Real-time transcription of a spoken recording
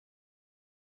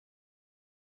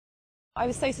I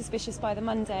was so suspicious by the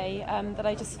Monday that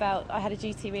I just felt I had a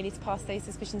duty really to pass those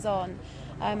suspicions on.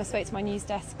 I spoke to my news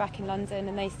desk back in London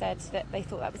and they said that they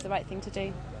thought that was the right thing to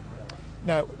do.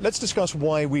 Now, let's discuss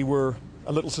why we were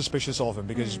a little suspicious of him,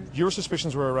 because your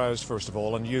suspicions were aroused first of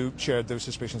all and you shared those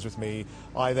suspicions with me.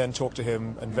 I then talked to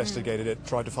him, investigated it,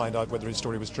 tried to find out whether his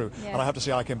story was true. Yeah. And I have to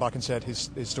say I came back and said his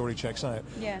story checks out.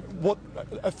 Yeah. What,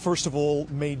 first of all,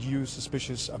 made you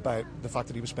suspicious about the fact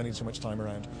that he was spending so much time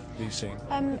around the scene?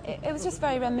 It was just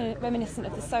very reminiscent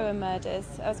of the Soham murders.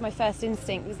 That was my first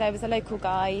instinct. Was there was a local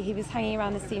guy, he was hanging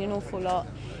around the scene an awful lot.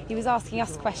 He was asking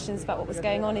us questions about what was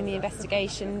going on in the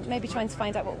investigation, maybe trying to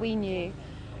find out what we knew.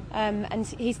 And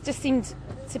he just seemed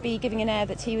to be giving an air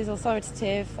that he was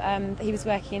authoritative, that he was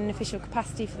working in an official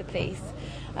capacity for the police.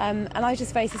 And I was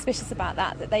just very suspicious about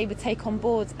that they would take on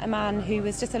board a man who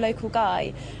was just a local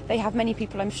guy. They have many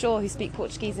people, I'm sure, who speak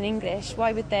Portuguese and English.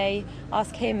 Why would they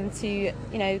ask him to,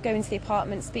 go into the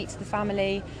apartment, speak to the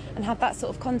family and have that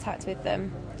sort of contact with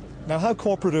them? Now, how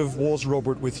cooperative was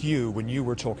Robert with you when you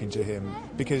were talking to him?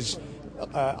 Because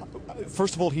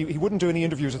first of all, he wouldn't do any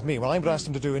interviews with me. When I asked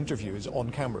him to do interviews on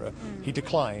camera, he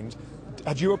declined.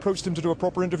 Had you approached him to do a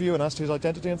proper interview and asked his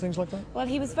identity and things like that? Well,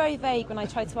 he was very vague when I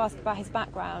tried to ask about his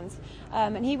background.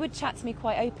 And he would chat to me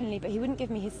quite openly, but he wouldn't give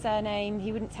me his surname.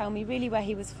 He wouldn't tell me really where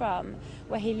he was from,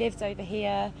 where he lived over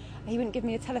here. He wouldn't give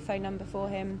me a telephone number for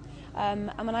him.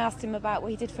 And when I asked him about what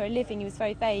he did for a living, he was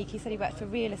very vague. He said he worked for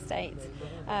real estate.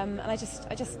 And I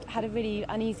just had a really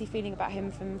uneasy feeling about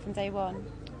him from day one.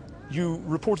 You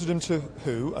reported him to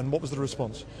who, and what was the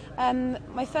response?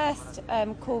 My first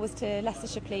call was to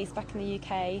Leicestershire Police back in the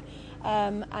UK,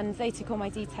 and they took all my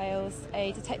details.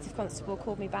 A detective constable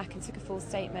called me back and took a full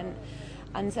statement,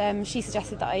 and she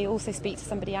suggested that I also speak to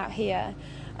somebody out here.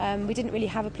 We didn't really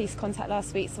have a police contact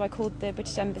last week, so I called the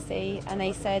British Embassy, and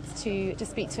they said to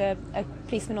just speak to a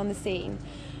policeman on the scene.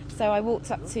 So I walked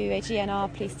up to a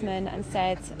GNR policeman and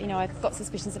said, I've got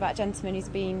suspicions about a gentleman who's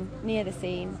been near the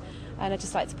scene, and I'd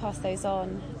just like to pass those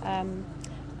on.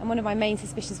 And one of my main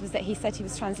suspicions was that he said he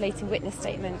was translating witness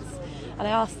statements, and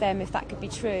I asked them if that could be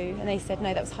true, and they said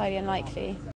no, that was highly unlikely.